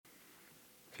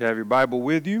If you have your Bible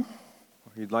with you,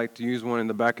 or you'd like to use one in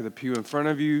the back of the pew in front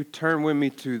of you, turn with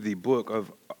me to the book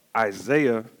of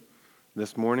Isaiah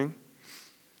this morning.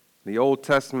 The Old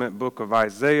Testament book of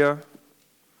Isaiah,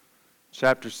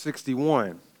 chapter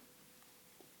 61.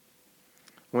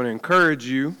 I want to encourage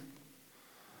you.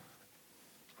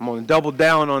 I'm going to double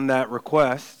down on that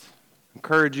request.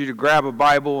 Encourage you to grab a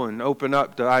Bible and open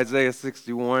up to Isaiah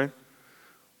 61.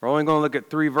 We're only going to look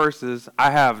at 3 verses. I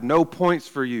have no points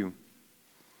for you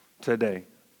today.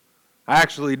 I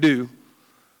actually do,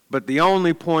 but the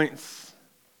only points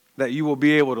that you will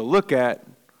be able to look at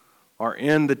are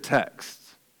in the text.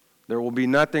 There will be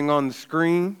nothing on the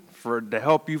screen to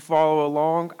help you follow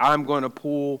along. I'm going to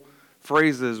pull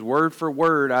phrases word for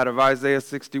word out of Isaiah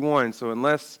 61, so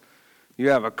unless you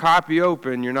have a copy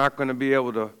open, you're not going to be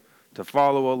able to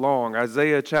follow along.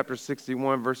 Isaiah chapter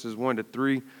 61, verses 1 to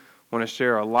 3. I want to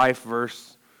share a life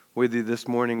verse with you this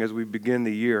morning as we begin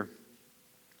the year.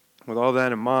 With all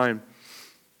that in mind,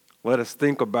 let us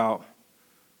think about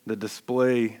the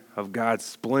display of God's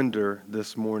splendor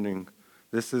this morning.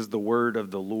 This is the word of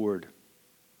the Lord.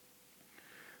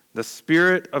 The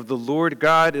Spirit of the Lord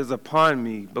God is upon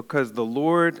me, because the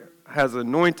Lord has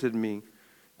anointed me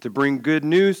to bring good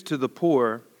news to the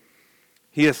poor.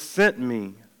 He has sent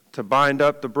me to bind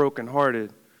up the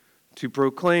brokenhearted, to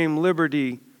proclaim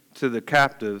liberty to the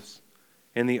captives,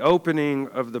 and the opening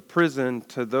of the prison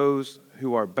to those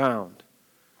who are bound,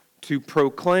 to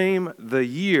proclaim the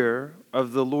year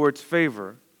of the Lord's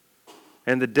favor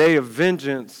and the day of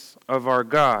vengeance of our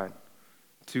God,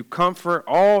 to comfort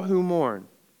all who mourn,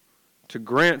 to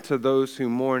grant to those who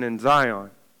mourn in Zion,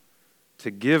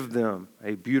 to give them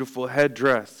a beautiful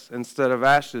headdress instead of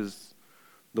ashes,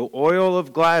 the oil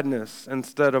of gladness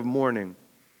instead of mourning,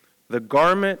 the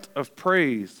garment of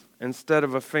praise instead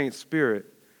of a faint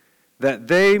spirit, that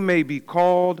they may be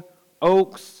called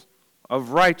oaks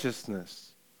of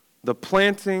righteousness, the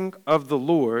planting of the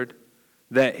Lord,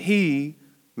 that he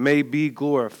may be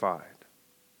glorified.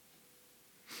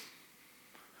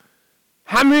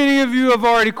 How many of you have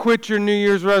already quit your New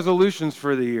Year's resolutions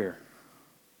for the year?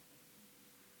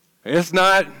 It's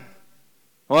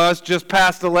just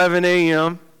past 11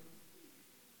 a.m.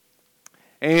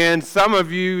 And some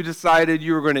of you decided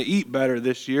you were going to eat better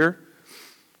this year,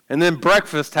 and then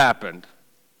breakfast happened.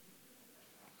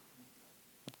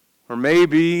 Or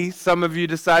maybe some of you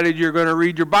decided you're going to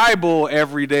read your Bible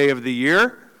every day of the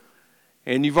year,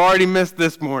 and you've already missed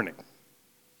this morning.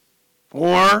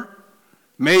 Or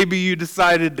maybe you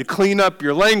decided to clean up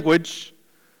your language,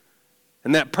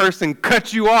 and that person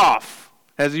cut you off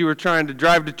as you were trying to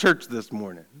drive to church this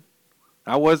morning.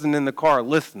 I wasn't in the car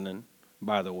listening,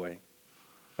 by the way.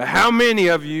 But how many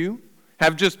of you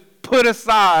have just put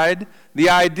aside the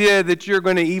idea that you're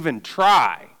going to even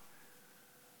try?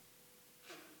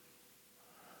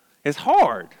 It's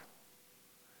hard.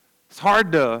 It's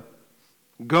hard to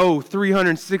go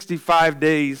 365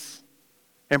 days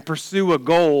and pursue a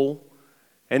goal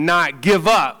and not give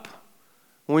up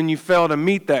when you fail to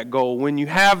meet that goal, when you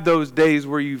have those days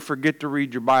where you forget to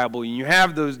read your Bible, and you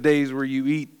have those days where you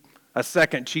eat a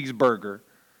second cheeseburger.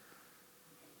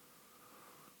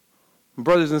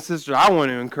 Brothers and sisters, I want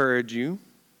to encourage you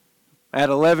at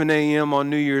 11 a.m.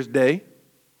 on New Year's Day,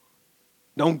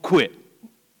 don't quit.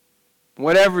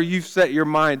 Whatever you've set your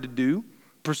mind to do,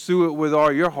 pursue it with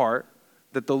all your heart,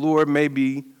 that the Lord may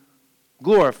be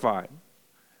glorified.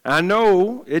 And I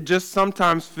know it just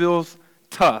sometimes feels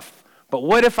tough, but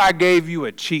what if I gave you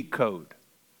a cheat code?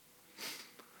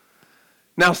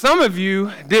 Now, some of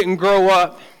you didn't grow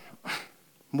up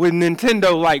with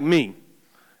Nintendo like me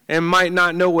and might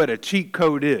not know what a cheat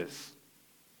code is.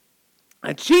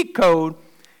 A cheat code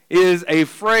is a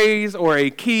phrase or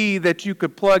a key that you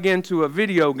could plug into a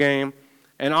video game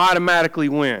and automatically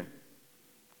win.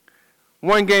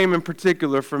 One game in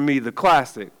particular for me, the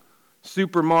classic,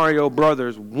 Super Mario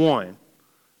Brothers 1,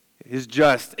 is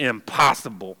just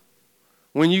impossible.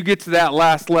 When you get to that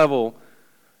last level,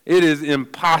 it is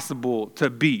impossible to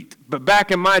beat. But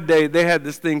back in my day, they had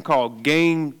this thing called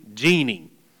Game Genie,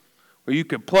 where you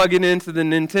could plug it into the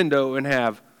Nintendo and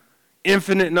have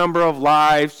infinite number of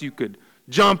lives. You could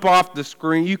jump off the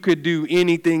screen. You could do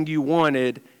anything you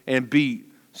wanted and beat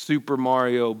Super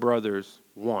Mario Brothers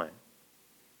 1.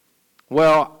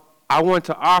 Well, I want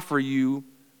to offer you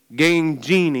Game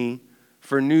Genie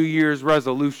for New Year's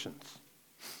resolutions.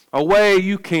 A way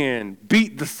you can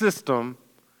beat the system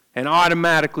and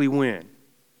automatically win.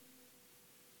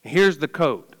 Here's the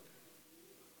code.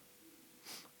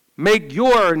 Make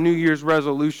your New Year's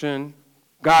resolution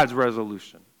God's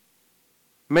resolution.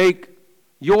 Make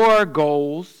your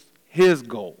goals His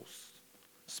goals.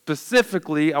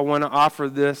 Specifically, I want to offer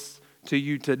this to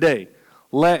you today.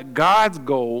 Let God's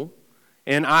goal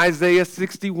in Isaiah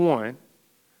 61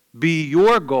 be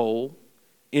your goal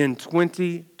in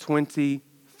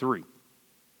 2023.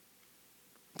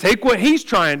 Take what he's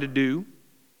trying to do,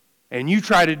 and you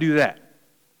try to do that.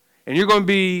 And you're going to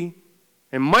be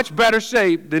in much better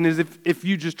shape than as if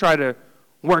you just try to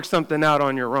work something out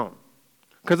on your own.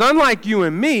 Because unlike you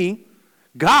and me,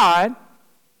 God,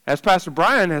 as Pastor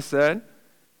Brian has said,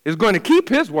 is going to keep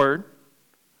his word.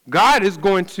 God is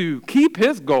going to keep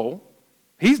his goal.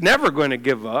 He's never going to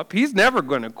give up. He's never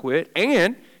going to quit,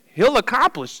 and he'll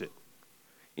accomplish it.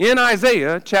 In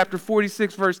Isaiah chapter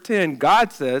 46, verse 10,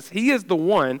 God says he is the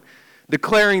one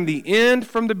declaring the end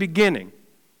from the beginning.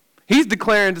 He's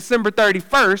declaring December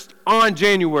 31st on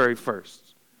January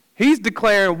 1st. He's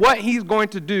declaring what he's going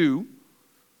to do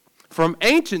from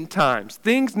ancient times,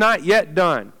 things not yet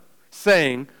done,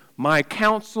 saying, my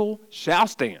counsel shall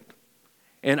stand,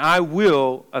 and I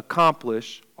will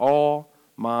accomplish all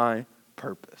my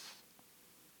purpose.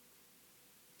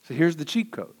 So here's the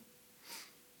cheat code.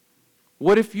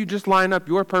 What if you just line up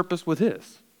your purpose with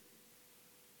his?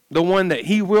 The one that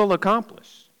he will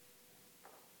accomplish.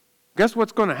 Guess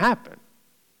what's going to happen?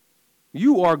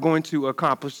 You are going to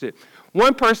accomplish it.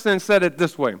 One person said it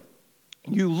this way.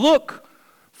 You look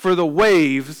for the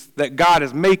waves that God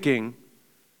is making,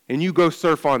 and you go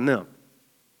surf on them.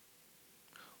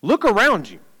 Look around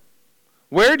you.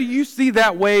 Where do you see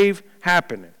that wave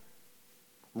happening?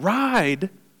 Ride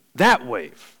that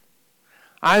wave.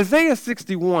 Isaiah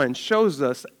 61 shows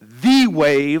us the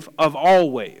wave of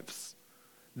all waves,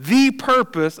 the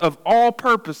purpose of all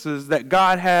purposes that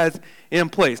God has in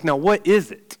place. Now, what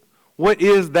is it? What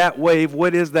is that wave?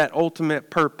 What is that ultimate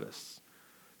purpose?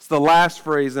 It's the last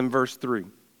phrase in verse 3.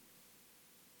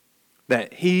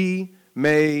 That he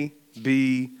may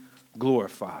be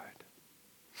glorified.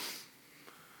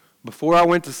 Before I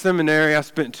went to seminary, I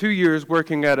spent 2 years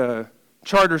working at a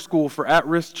charter school for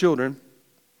at-risk children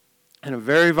in a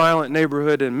very violent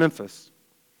neighborhood in Memphis.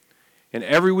 And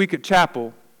every week at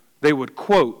chapel, they would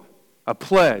quote a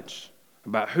pledge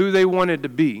about who they wanted to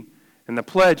be. And the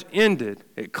pledge ended,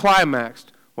 it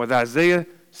climaxed with Isaiah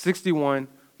 61,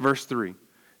 verse 3.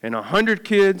 And 100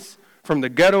 kids from the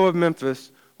ghetto of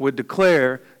Memphis would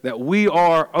declare that we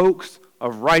are oaks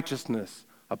of righteousness,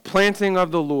 a planting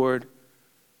of the Lord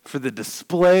for the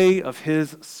display of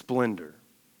his splendor.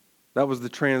 That was the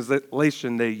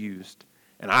translation they used.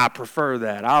 And I prefer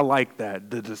that. I like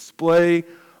that. The display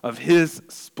of his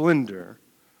splendor.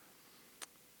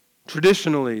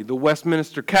 Traditionally, the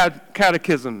Westminster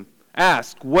Catechism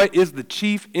asks, what is the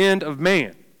chief end of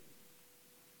man?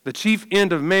 The chief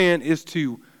end of man is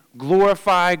to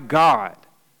glorify God,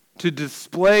 to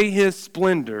display his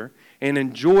splendor and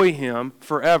enjoy him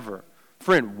forever.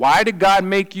 Friend, why did God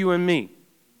make you and me?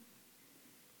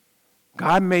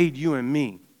 God made you and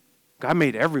me. God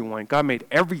made everyone. God made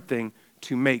everything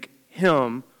to make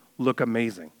him look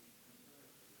amazing.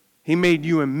 He made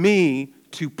you and me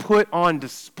to put on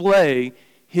display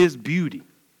his beauty.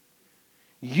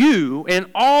 You and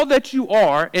all that you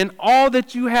are and all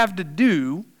that you have to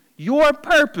do, your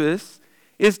purpose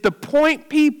is to point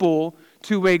people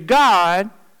to a God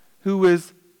who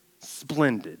is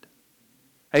splendid,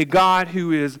 a God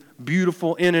who is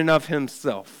beautiful in and of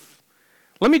himself.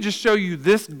 Let me just show you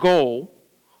this goal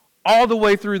all the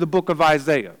way through the book of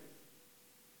Isaiah.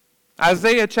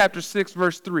 Isaiah chapter 6,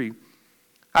 verse 3.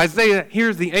 Isaiah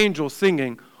hears the angel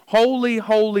singing, holy,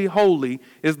 holy, holy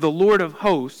is the Lord of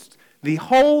hosts. The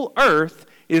whole earth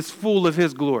is full of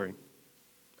his glory.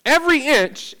 Every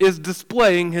inch is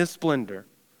displaying his splendor.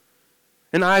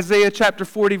 In Isaiah chapter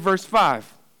 40, verse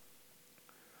 5,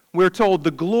 we're told the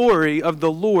glory of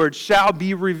the Lord shall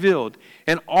be revealed,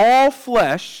 and all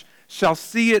flesh shall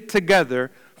see it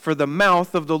together, for the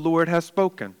mouth of the Lord has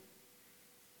spoken.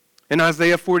 In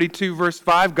Isaiah 42, verse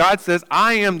 5, God says,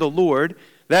 I am the Lord,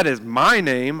 that is my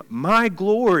name, my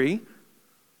glory,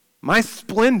 my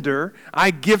splendor,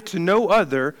 I give to no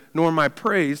other, nor my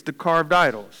praise to carved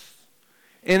idols.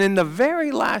 And in the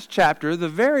very last chapter, the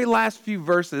very last few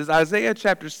verses, Isaiah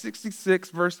chapter 66,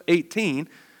 verse 18,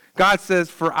 God says,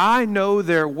 for I know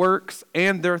their works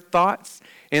and their thoughts,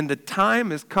 and the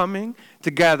time is coming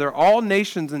to gather all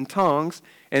nations and tongues,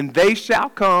 and they shall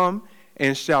come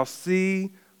and shall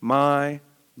see my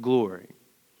glory.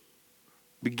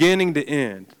 Beginning to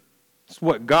end. It's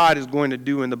what God is going to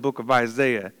do in the book of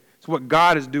Isaiah. It's what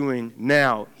God is doing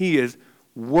now. He is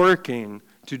working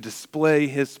to display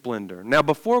his splendor. Now,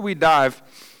 before we dive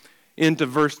into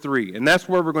verse 3, and that's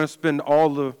where we're going to spend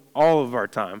all of our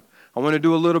time, I want to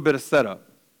do a little bit of setup.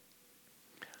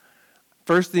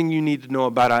 First thing you need to know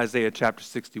about Isaiah chapter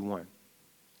 61.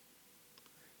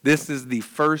 This is the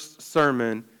first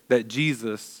sermon that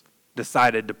Jesus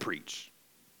decided to preach.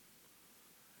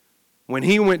 When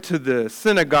he went to the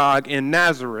synagogue in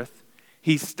Nazareth,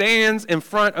 he stands in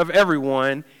front of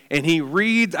everyone and he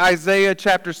reads Isaiah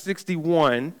chapter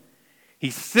 61. He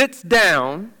sits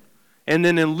down, and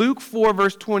then in Luke 4,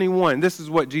 verse 21, this is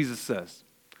what Jesus says.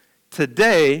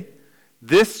 Today,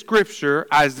 this scripture,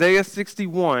 Isaiah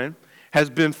 61, has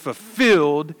been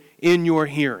fulfilled in your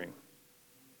hearing.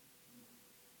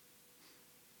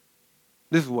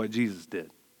 This is what Jesus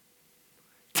did.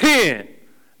 10,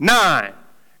 9,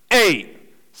 8,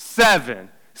 7,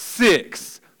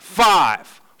 6,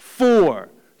 5, 4,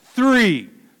 3,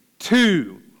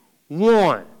 2,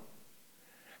 1.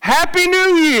 Happy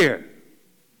New Year!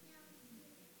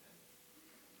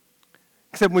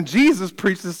 Except when Jesus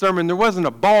preached the sermon, there wasn't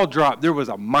a ball drop, there was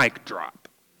a mic drop.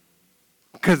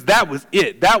 Because that was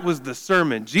it. That was the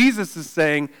sermon. Jesus is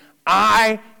saying,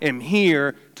 I am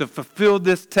here to fulfill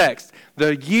this text.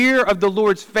 The year of the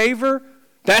Lord's favor,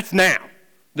 that's now.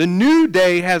 The new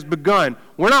day has begun.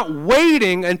 We're not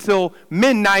waiting until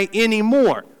midnight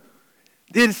anymore.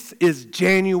 This is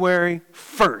January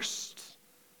 1st,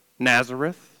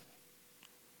 Nazareth.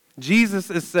 Jesus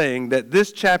is saying that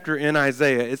this chapter in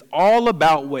Isaiah is all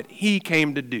about what he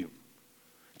came to do.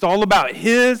 It's all about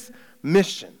his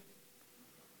mission.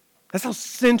 That's how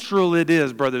central it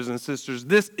is, brothers and sisters.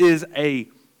 This is a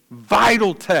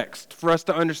vital text for us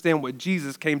to understand what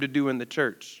Jesus came to do in the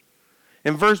church.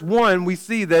 In verse 1, we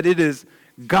see that it is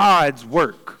God's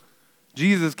work.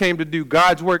 Jesus came to do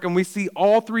God's work, and we see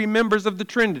all three members of the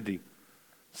Trinity.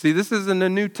 See, this isn't a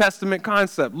New Testament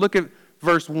concept. Look at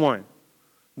verse 1.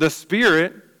 The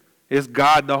Spirit is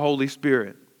God the Holy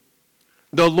Spirit.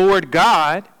 The Lord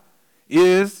God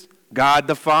is God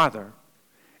the Father.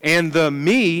 And the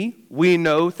me, we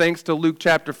know, thanks to Luke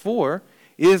chapter 4,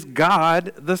 is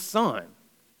God the Son.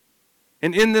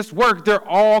 And in this work, they're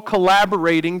all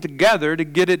collaborating together to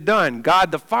get it done.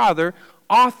 God the Father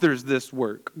authors this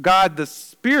work. God the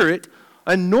Spirit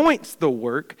anoints the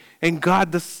work. And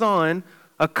God the Son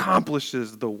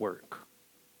accomplishes the work.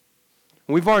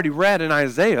 We've already read in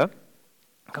Isaiah,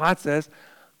 God says,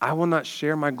 I will not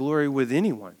share my glory with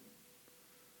anyone.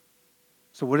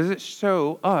 So what does it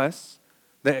show us?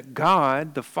 That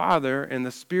God, the Father, and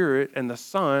the Spirit, and the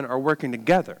Son are working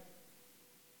together.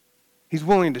 He's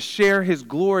willing to share his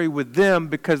glory with them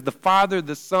because the Father,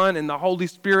 the Son, and the Holy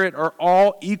Spirit are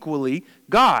all equally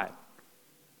God.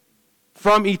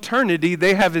 From eternity,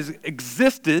 they have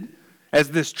existed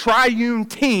as this triune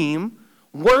team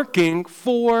working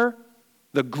for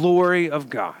the glory of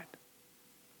God.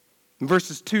 In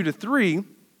verses 2 to 3,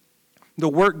 the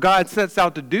work God sets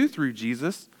out to do through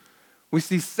Jesus, we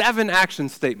see 7 action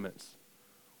statements.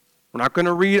 We're not going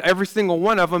to read every single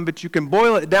one of them, but you can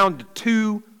boil it down to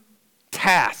 2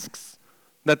 tasks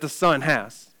that the Son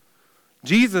has.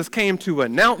 Jesus came to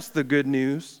announce the good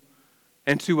news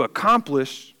and to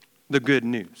accomplish the good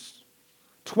news.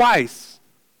 Twice,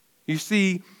 you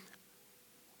see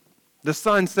the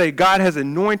Son say, God has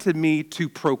anointed me to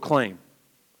proclaim.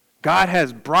 God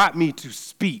has brought me to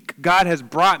speak. God has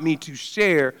brought me to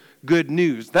share good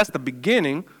news. That's the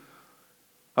beginning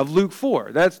of Luke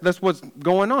 4. That's what's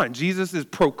going on. Jesus is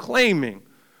proclaiming.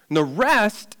 And the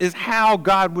rest is how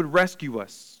God would rescue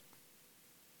us.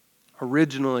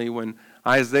 Originally, when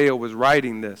Isaiah was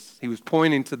writing this, he was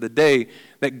pointing to the day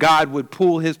that God would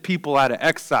pull his people out of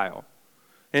exile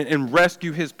and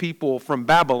rescue his people from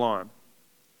Babylon.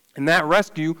 And that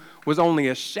rescue was only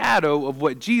a shadow of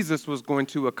what Jesus was going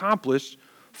to accomplish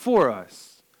for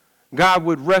us. God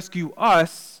would rescue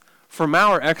us from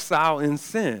our exile in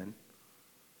sin.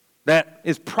 That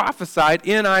is prophesied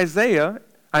in Isaiah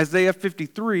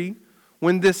 53,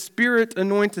 when this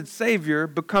Spirit-anointed Savior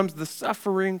becomes the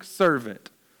suffering servant.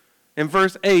 In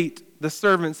verse 8, the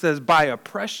servant says, by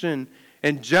oppression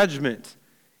and judgment,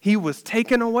 he was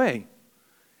taken away.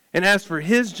 And as for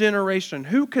his generation,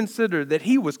 who considered that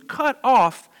he was cut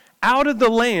off out of the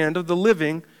land of the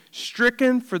living,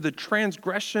 stricken for the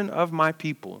transgression of my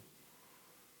people?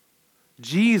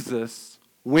 Jesus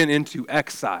went into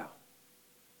exile.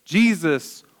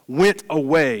 Jesus went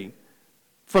away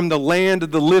from the land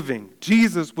of the living.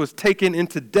 Jesus was taken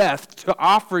into death to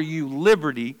offer you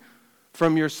liberty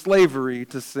from your slavery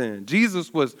to sin.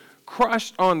 Jesus was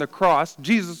crushed on the cross.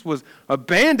 Jesus was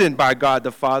abandoned by God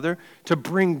the Father to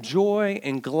bring joy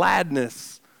and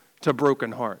gladness to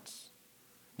broken hearts.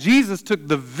 Jesus took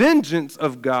the vengeance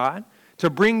of God to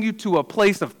bring you to a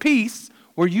place of peace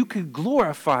where you could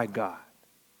glorify God.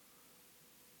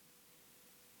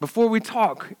 Before we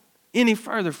talk any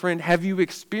further, friend, have you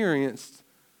experienced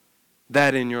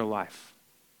that in your life?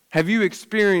 Have you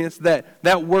experienced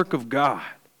that work of God?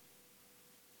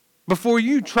 Before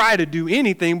you try to do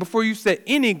anything, before you set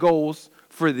any goals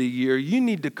for the year, you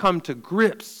need to come to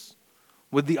grips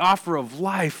with the offer of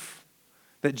life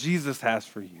that Jesus has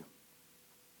for you.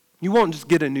 You won't just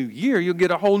get a new year, you'll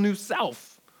get a whole new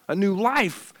self, a new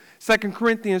life. 2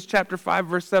 Corinthians chapter 5,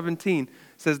 verse 17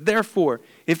 says, "Therefore,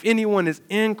 if anyone is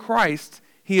in Christ,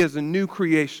 he is a new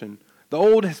creation. The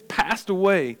old has passed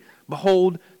away.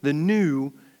 Behold, the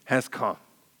new has come."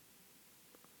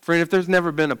 Friend, if there's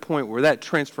never been a point where that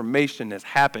transformation has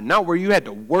happened, not where you had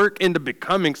to work into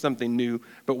becoming something new,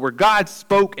 but where God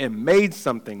spoke and made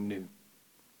something new,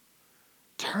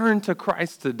 turn to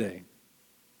Christ today.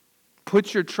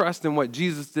 Put your trust in what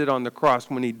Jesus did on the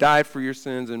cross when he died for your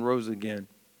sins and rose again.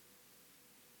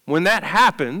 When that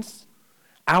happens,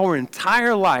 our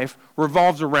entire life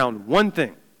revolves around one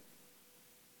thing: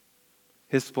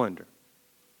 his splendor.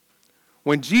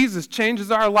 When Jesus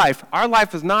changes our life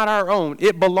is not our own.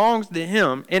 It belongs to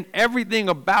him, and everything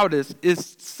about us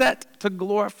is set to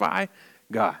glorify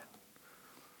God.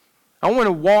 I want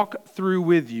to walk through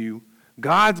with you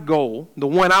God's goal, the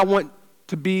one I want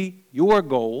to be your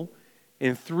goal,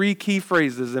 in 3 key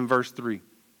phrases in verse 3.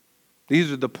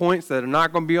 These are the points that are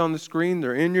not going to be on the screen.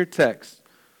 They're in your text.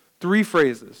 3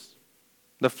 phrases.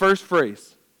 The first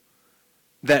phrase,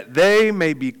 that they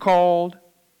may be called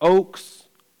oaks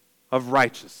of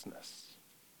righteousness.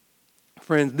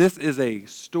 Friends, this is a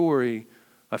story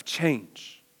of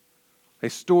change, a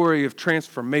story of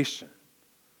transformation.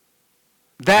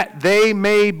 That they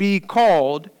may be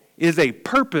called is a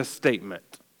purpose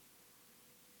statement.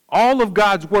 All of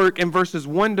God's work in verses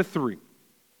 1 to 3,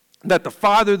 that the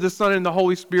Father, the Son, and the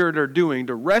Holy Spirit are doing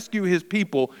to rescue his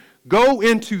people, go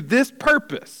into this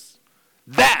purpose,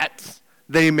 that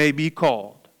they may be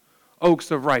called oaks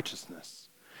of righteousness.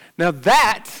 Now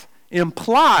that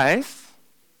implies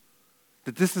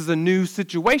that this is a new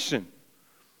situation,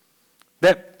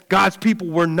 that God's people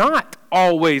were not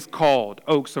always called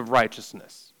oaks of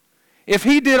righteousness. If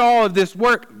he did all of this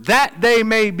work, that they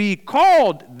may be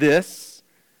called this,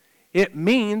 it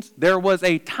means there was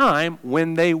a time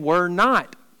when they were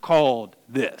not called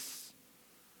this.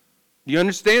 Do you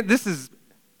understand? This is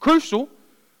crucial.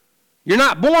 You're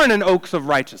not born in oaks of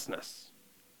righteousness.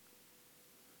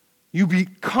 You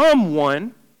become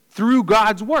one through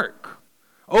God's work.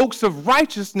 Oaks of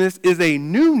righteousness is a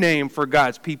new name for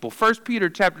God's people. 1 Peter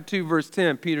chapter 2, verse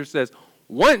 10, Peter says,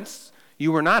 "Once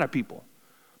you were not a people,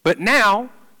 but now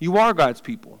you are God's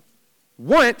people.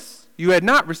 Once you had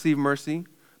not received mercy,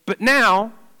 but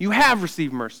now you have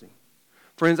received mercy."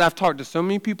 Friends, I've talked to so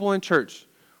many people in church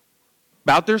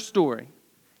about their story,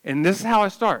 and this is how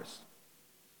it starts.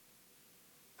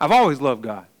 I've always loved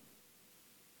God.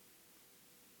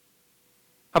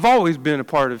 I've always been a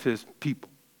part of his people.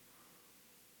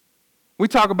 We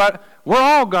talk about, we're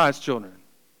all God's children.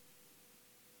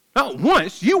 No,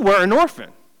 once you were an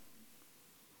orphan.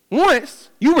 Once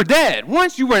you were dead.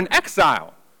 Once you were in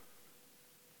exile.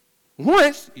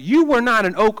 Once you were not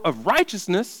an oak of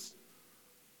righteousness.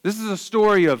 This is a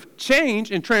story of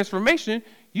change and transformation.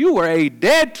 You were a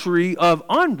dead tree of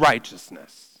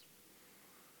unrighteousness.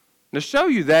 To show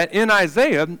you that, in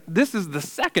Isaiah, this is the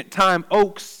second time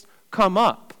oaks come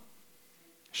up.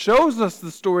 Shows us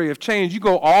the story of change. You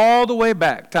go all the way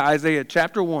back to Isaiah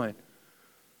chapter 1.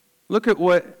 Look at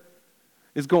what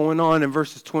is going on in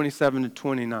verses 27 to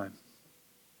 29.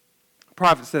 The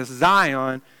prophet says,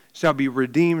 "Zion shall be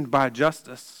redeemed by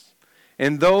justice,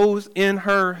 and those in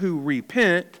her who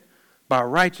repent by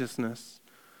righteousness.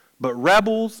 But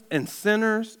rebels and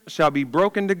sinners shall be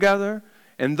broken together,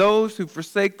 and those who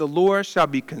forsake the Lord shall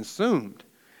be consumed.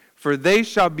 For they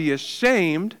shall be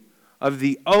ashamed of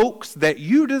the oaks that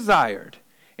you desired,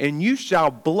 and you shall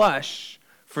blush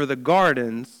for the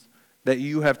gardens that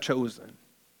you have chosen."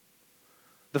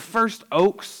 The first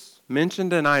oaks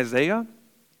mentioned in Isaiah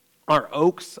are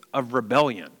oaks of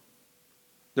rebellion.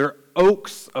 They're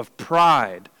oaks of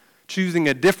pride, choosing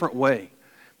a different way.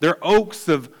 They're oaks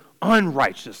of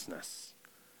unrighteousness.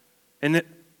 And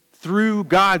through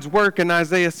God's work in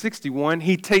Isaiah 61,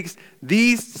 he takes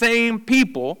these same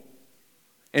people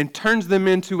and turns them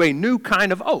into a new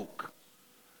kind of oak.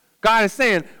 God is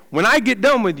saying, when I get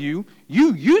done with you,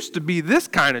 you used to be this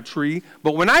kind of tree,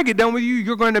 but when I get done with you,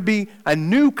 you're going to be a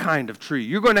new kind of tree.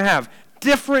 You're going to have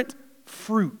different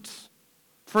fruits.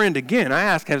 Friend, again, I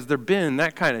ask, has there been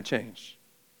that kind of change?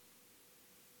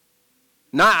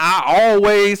 Not, I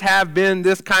always have been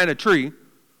this kind of tree,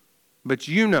 but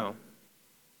you know,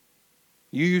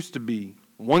 you used to be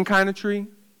one kind of tree,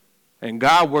 and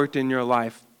God worked in your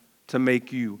life to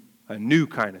make you a new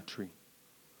kind of tree.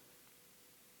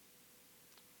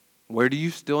 Where do you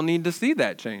still need to see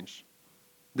that change?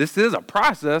 This is a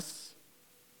process.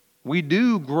 We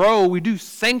do grow, we do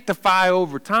sanctify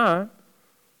over time.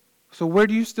 So where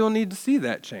do you still need to see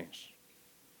that change?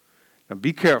 Now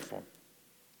be careful,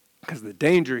 because the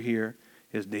danger here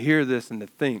is to hear this and to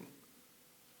think,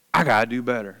 I got to do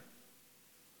better.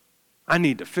 I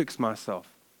need to fix myself.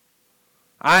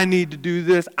 I need to do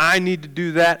this. I need to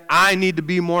do that. I need to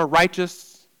be more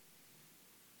righteous.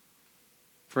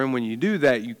 Friend, when you do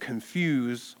that, you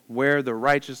confuse where the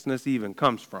righteousness even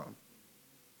comes from.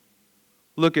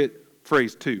 Look at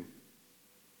phrase 2.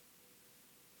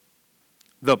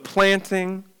 The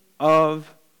planting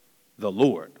of the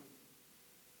Lord.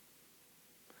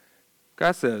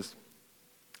 God says,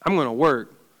 I'm going to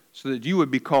work so that you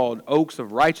would be called oaks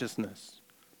of righteousness.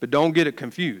 But don't get it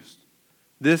confused.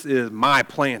 This is my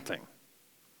planting.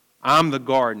 I'm the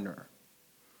gardener.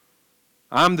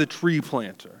 I'm the tree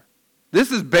planter.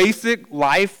 This is basic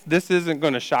life. This isn't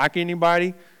going to shock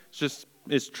anybody.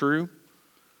 It's true.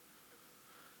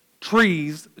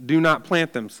 Trees do not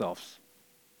plant themselves.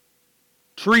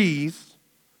 Trees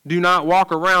do not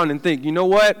walk around and think, you know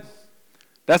what?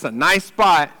 That's a nice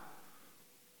spot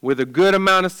with a good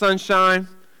amount of sunshine.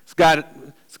 It's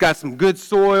got some good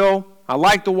soil. I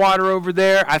like the water over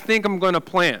there. I think I'm going to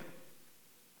plant.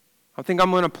 I think I'm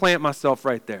going to plant myself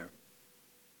right there.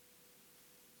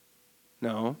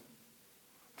 No.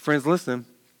 Friends, listen.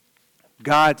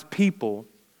 God's people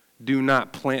do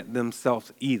not plant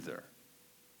themselves either.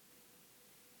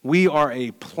 We are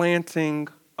a planting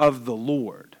of the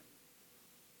Lord.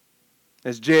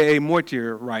 As J.A.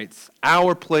 Mortier writes,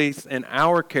 our place and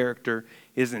our character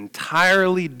is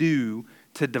entirely due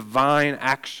to divine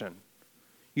action.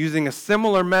 Using a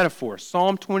similar metaphor,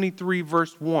 Psalm 23,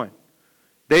 verse 1,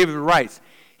 David writes,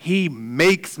 He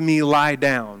makes me lie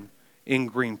down in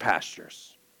green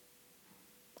pastures.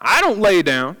 I don't lay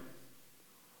down.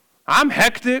 I'm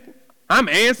hectic. I'm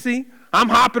antsy. I'm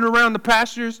hopping around the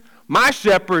pastures. My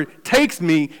shepherd takes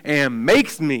me and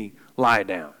makes me lie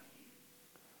down.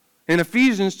 In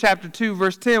Ephesians chapter 2,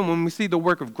 verse 10, when we see the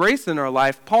work of grace in our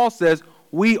life, Paul says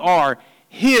we are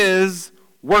His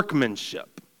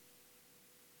workmanship,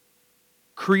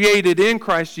 created in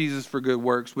Christ Jesus for good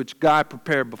works, which God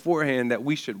prepared beforehand that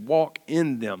we should walk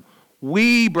in them.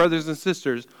 We, brothers and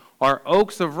sisters, are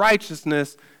oaks of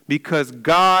righteousness because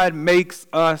God makes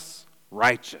us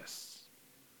righteous.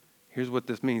 Here's what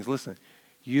this means. Listen,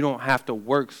 you don't have to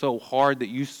work so hard that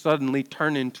you suddenly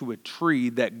turn into a tree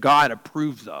that God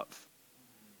approves of.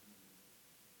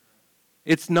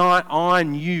 It's not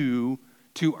on you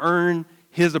to earn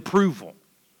His approval.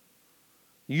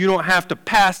 You don't have to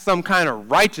pass some kind of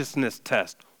righteousness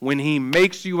test. When He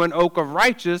makes you an oak of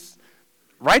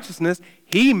righteousness,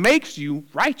 He makes you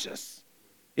righteous.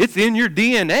 It's in your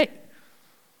DNA.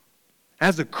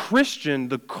 As a Christian,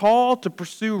 the call to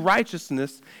pursue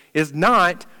righteousness is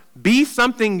not be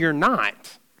something you're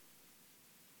not.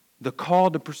 The call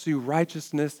to pursue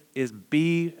righteousness is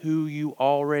be who you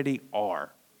already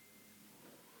are.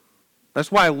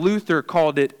 That's why Luther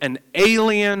called it an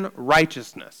alien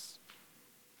righteousness.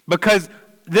 Because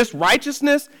this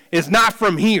righteousness is not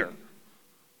from here.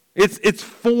 It's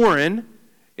foreign.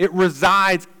 It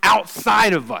resides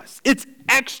outside of us. It's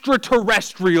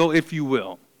extraterrestrial, if you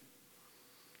will.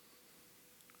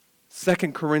 2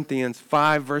 Corinthians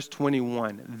 5, verse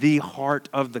 21, the heart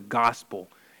of the gospel.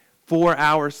 For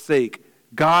our sake,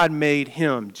 God made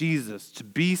Him, Jesus, to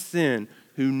be sin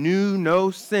who knew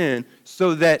no sin,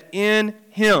 so that in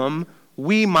Him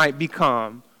we might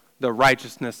become the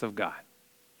righteousness of God.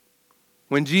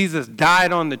 When Jesus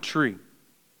died on the tree,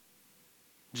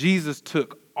 Jesus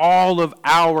took all of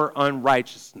our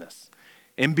unrighteousness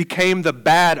and became the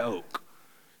bad oak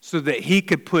so that He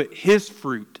could put His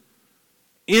fruit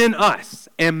in us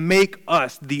and make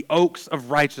us the oaks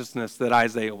of righteousness that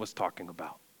Isaiah was talking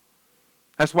about.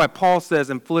 That's why Paul says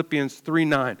in Philippians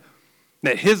 3:9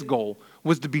 that his goal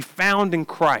was to be found in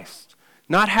Christ,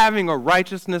 not having a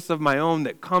righteousness of my own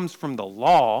that comes from the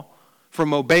law,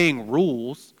 from obeying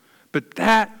rules, but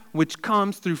that which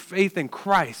comes through faith in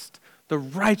Christ, the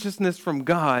righteousness from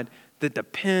God that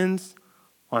depends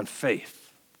on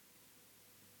faith.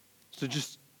 So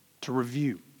just to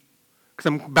review, because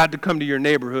I'm about to come to your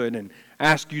neighborhood and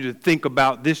ask you to think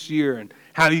about this year and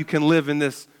how you can live in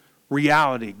this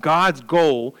reality. God's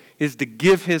goal is to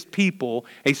give His people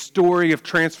a story of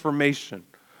transformation,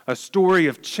 a story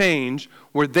of change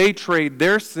where they trade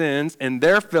their sins and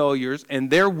their failures and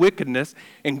their wickedness,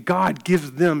 and God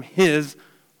gives them His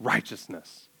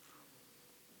righteousness.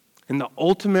 And the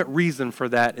ultimate reason for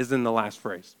that is in the last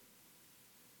phrase.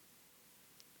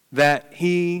 That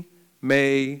He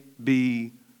may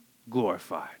be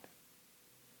glorified.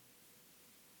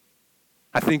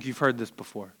 I think you've heard this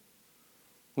before.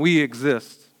 We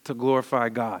exist to glorify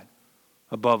God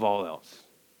above all else.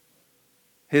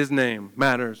 His name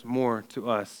matters more to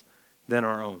us than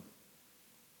our own.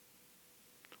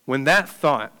 When that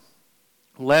thought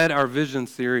led our vision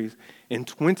series in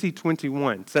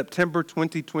 2021, September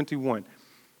 2021,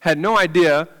 had no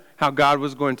idea how God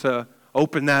was going to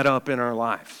open that up in our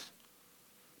lives.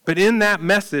 But in that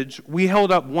message, we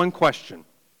held up one question.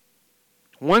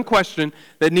 One question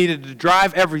that needed to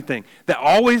drive everything, that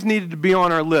always needed to be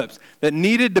on our lips, that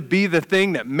needed to be the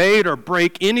thing that made or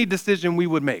break any decision we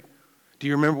would make. Do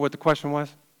you remember what the question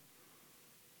was?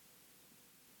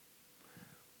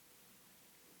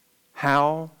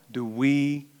 How do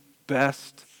we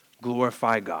best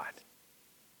glorify God?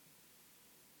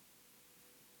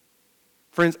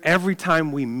 Friends, every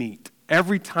time we meet,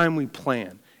 every time we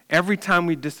plan, every time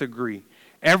we disagree,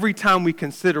 every time we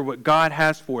consider what God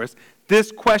has for us,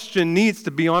 this question needs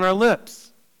to be on our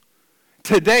lips.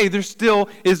 Today, there still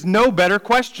is no better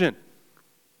question.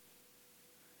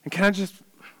 And can I just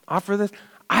offer this?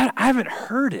 I haven't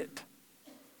heard it.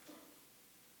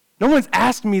 No one's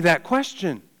asked me that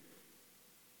question.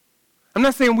 I'm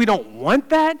not saying we don't want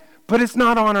that, but it's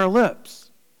not on our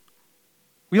lips.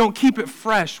 We don't keep it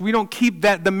fresh. We don't keep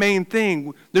that the main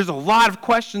thing. There's a lot of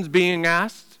questions being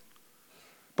asked,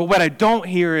 but what I don't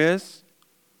hear is,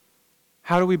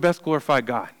 how do we best glorify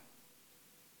God?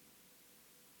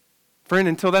 Friend,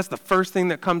 until that's the first thing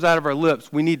that comes out of our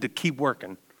lips, we need to keep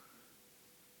working.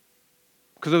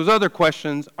 Because those other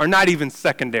questions are not even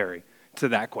secondary to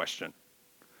that question.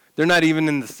 They're not even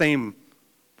in the same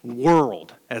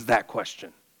world as that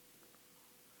question.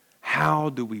 How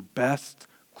do we best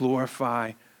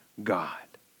glorify God?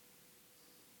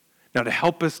 Now, to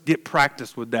help us get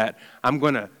practice with that, I'm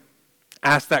going to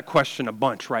ask that question a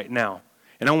bunch right now.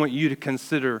 And I want you to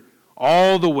consider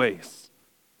all the ways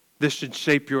this should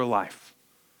shape your life.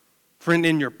 Friend,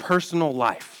 in your personal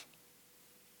life,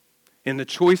 in the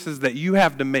choices that you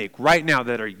have to make right now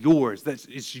that are yours,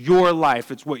 it's your life,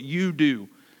 it's what you do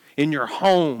in your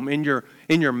home, in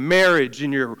your marriage,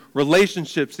 in your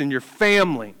relationships, in your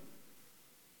family.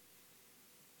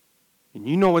 And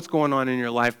you know what's going on in your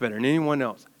life better than anyone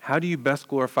else. How do you best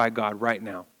glorify God right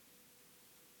now?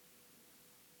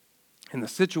 In the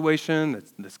situation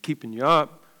that's keeping you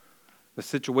up, the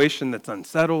situation that's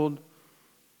unsettled,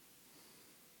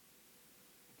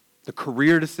 the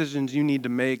career decisions you need to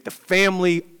make, the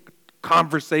family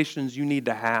conversations you need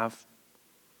to have.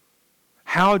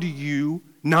 How do you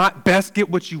not best get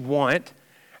what you want?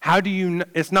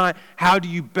 It's not how do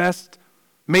you best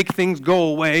make things go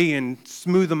away and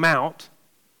smooth them out?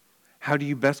 How do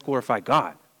you best glorify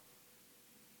God?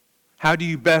 How do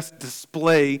you best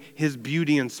display His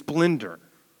beauty and splendor?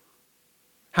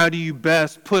 How do you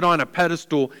best put on a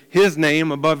pedestal His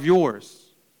name above yours?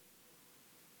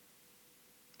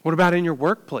 What about in your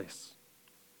workplace?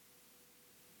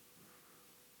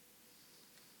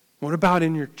 What about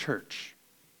in your church?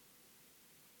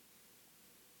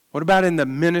 What about in the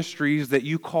ministries that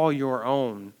you call your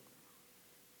own?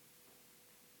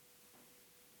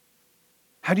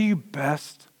 How do you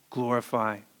best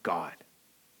glorify God?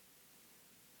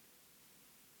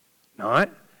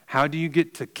 Not how do you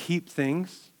get to keep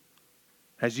things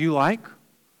as you like.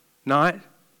 Not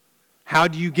how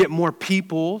do you get more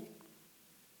people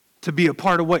to be a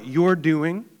part of what you're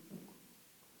doing.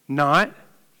 Not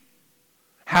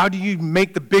how do you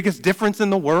make the biggest difference in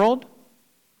the world.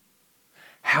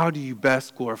 How do you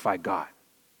best glorify God?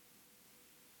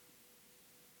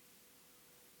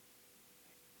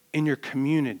 In your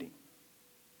community,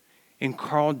 in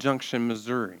Carl Junction,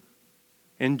 Missouri,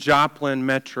 in Joplin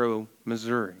Metro,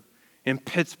 Missouri, in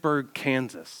Pittsburgh,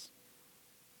 Kansas,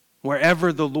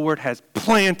 wherever the Lord has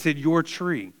planted your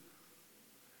tree.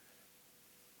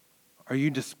 Are you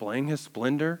displaying His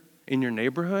splendor in your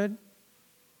neighborhood?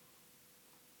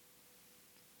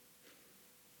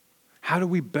 How do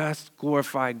we best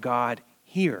glorify God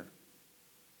here?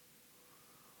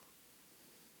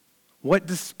 What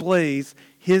displays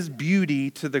His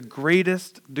beauty to the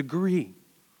greatest degree?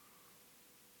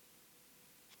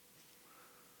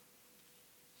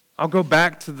 I'll go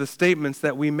back to the statements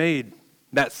that we made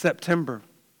that September.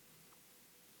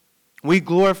 We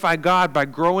glorify God by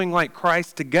growing like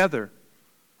Christ together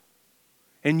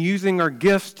and using our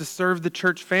gifts to serve the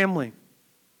church family.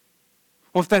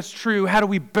 Well, if that's true, how do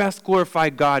we best glorify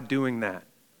God doing that?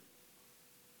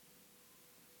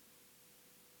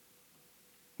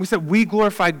 We said we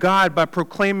glorify God by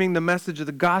proclaiming the message of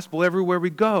the gospel everywhere we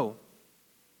go.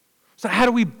 So how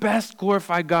do we best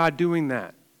glorify God doing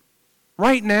that?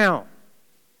 Right now,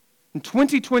 in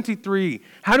 2023,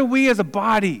 how do we as a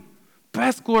body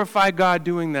best glorify God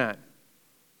doing that?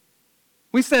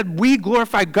 We said we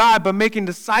glorify God by making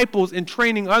disciples and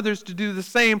training others to do the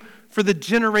same for the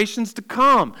generations to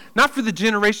come. Not for the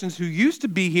generations who used to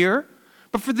be here,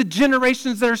 but for the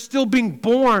generations that are still being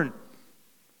born.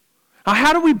 Now,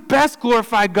 how do we best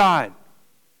glorify God?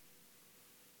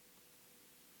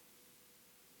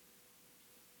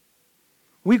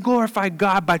 We glorify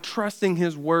God by trusting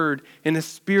His Word and His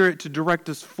Spirit to direct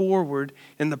us forward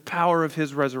in the power of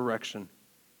His resurrection.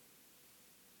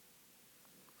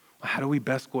 How do we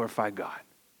best glorify God?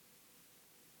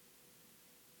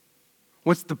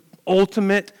 What's the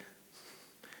ultimate,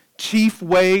 chief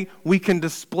way we can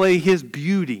display His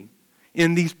beauty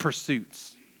in these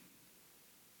pursuits?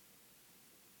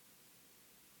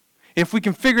 If we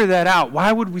can figure that out,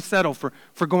 why would we settle for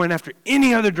going after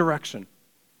any other direction?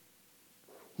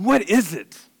 What is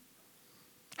it?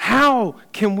 How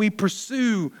can we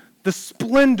pursue the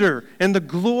splendor and the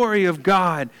glory of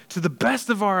God to the best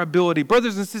of our ability?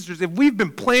 Brothers and sisters, if we've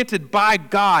been planted by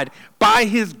God, by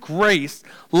His grace,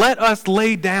 let us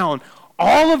lay down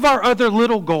all of our other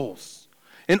little goals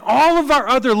and all of our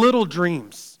other little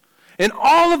dreams and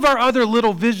all of our other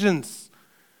little visions,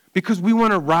 because we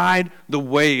want to ride the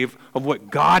wave of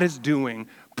what God is doing,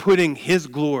 putting His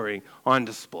glory on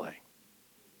display.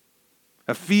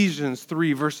 Ephesians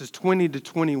 3, verses 20 to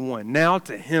 21. Now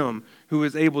to Him who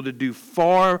is able to do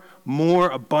far more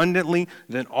abundantly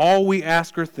than all we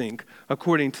ask or think,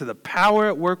 according to the power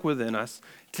at work within us,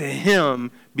 to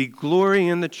Him be glory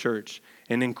in the church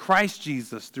and in Christ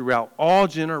Jesus throughout all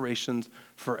generations,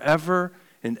 forever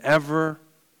and ever.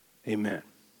 Amen.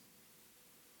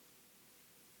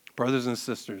 Brothers and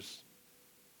sisters,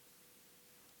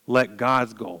 let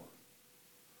God's goal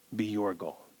be your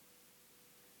goal.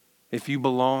 If you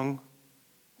belong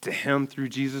to Him through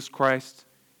Jesus Christ,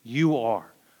 you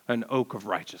are an oak of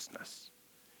righteousness.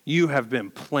 You have been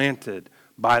planted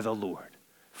by the Lord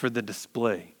for the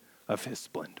display of His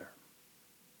splendor.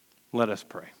 Let us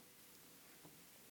pray.